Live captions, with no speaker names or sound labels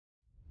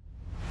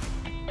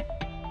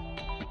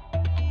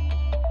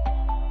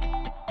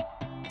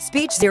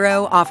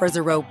SpeechZero offers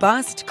a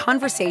robust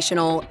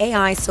conversational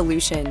AI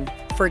solution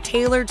for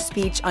tailored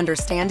speech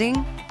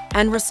understanding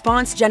and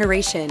response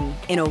generation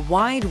in a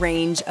wide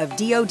range of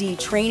DoD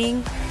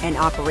training and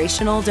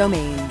operational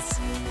domains.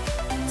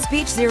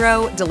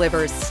 SpeechZero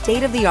delivers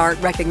state-of-the-art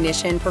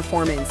recognition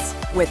performance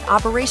with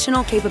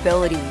operational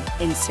capability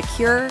in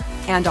secure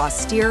and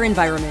austere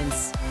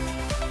environments.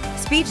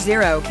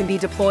 SpeechZero can be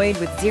deployed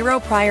with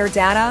zero prior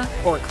data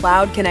or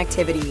cloud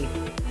connectivity.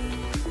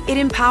 It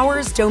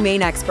empowers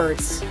domain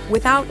experts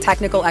without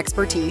technical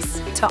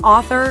expertise to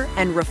author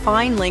and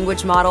refine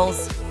language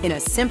models in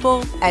a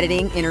simple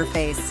editing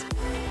interface.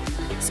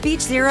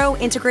 SpeechZero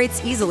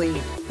integrates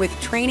easily with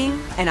training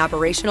and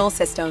operational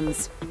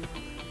systems.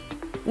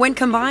 When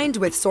combined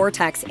with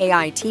Sortex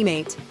AI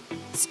Teammate,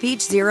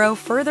 SpeechZero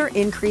further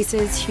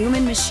increases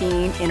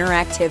human-machine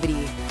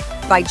interactivity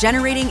by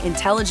generating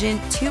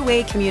intelligent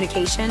two-way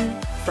communication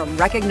from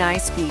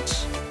recognized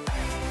speech.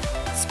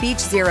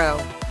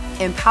 SpeechZero,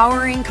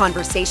 empowering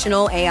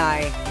conversational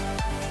AI.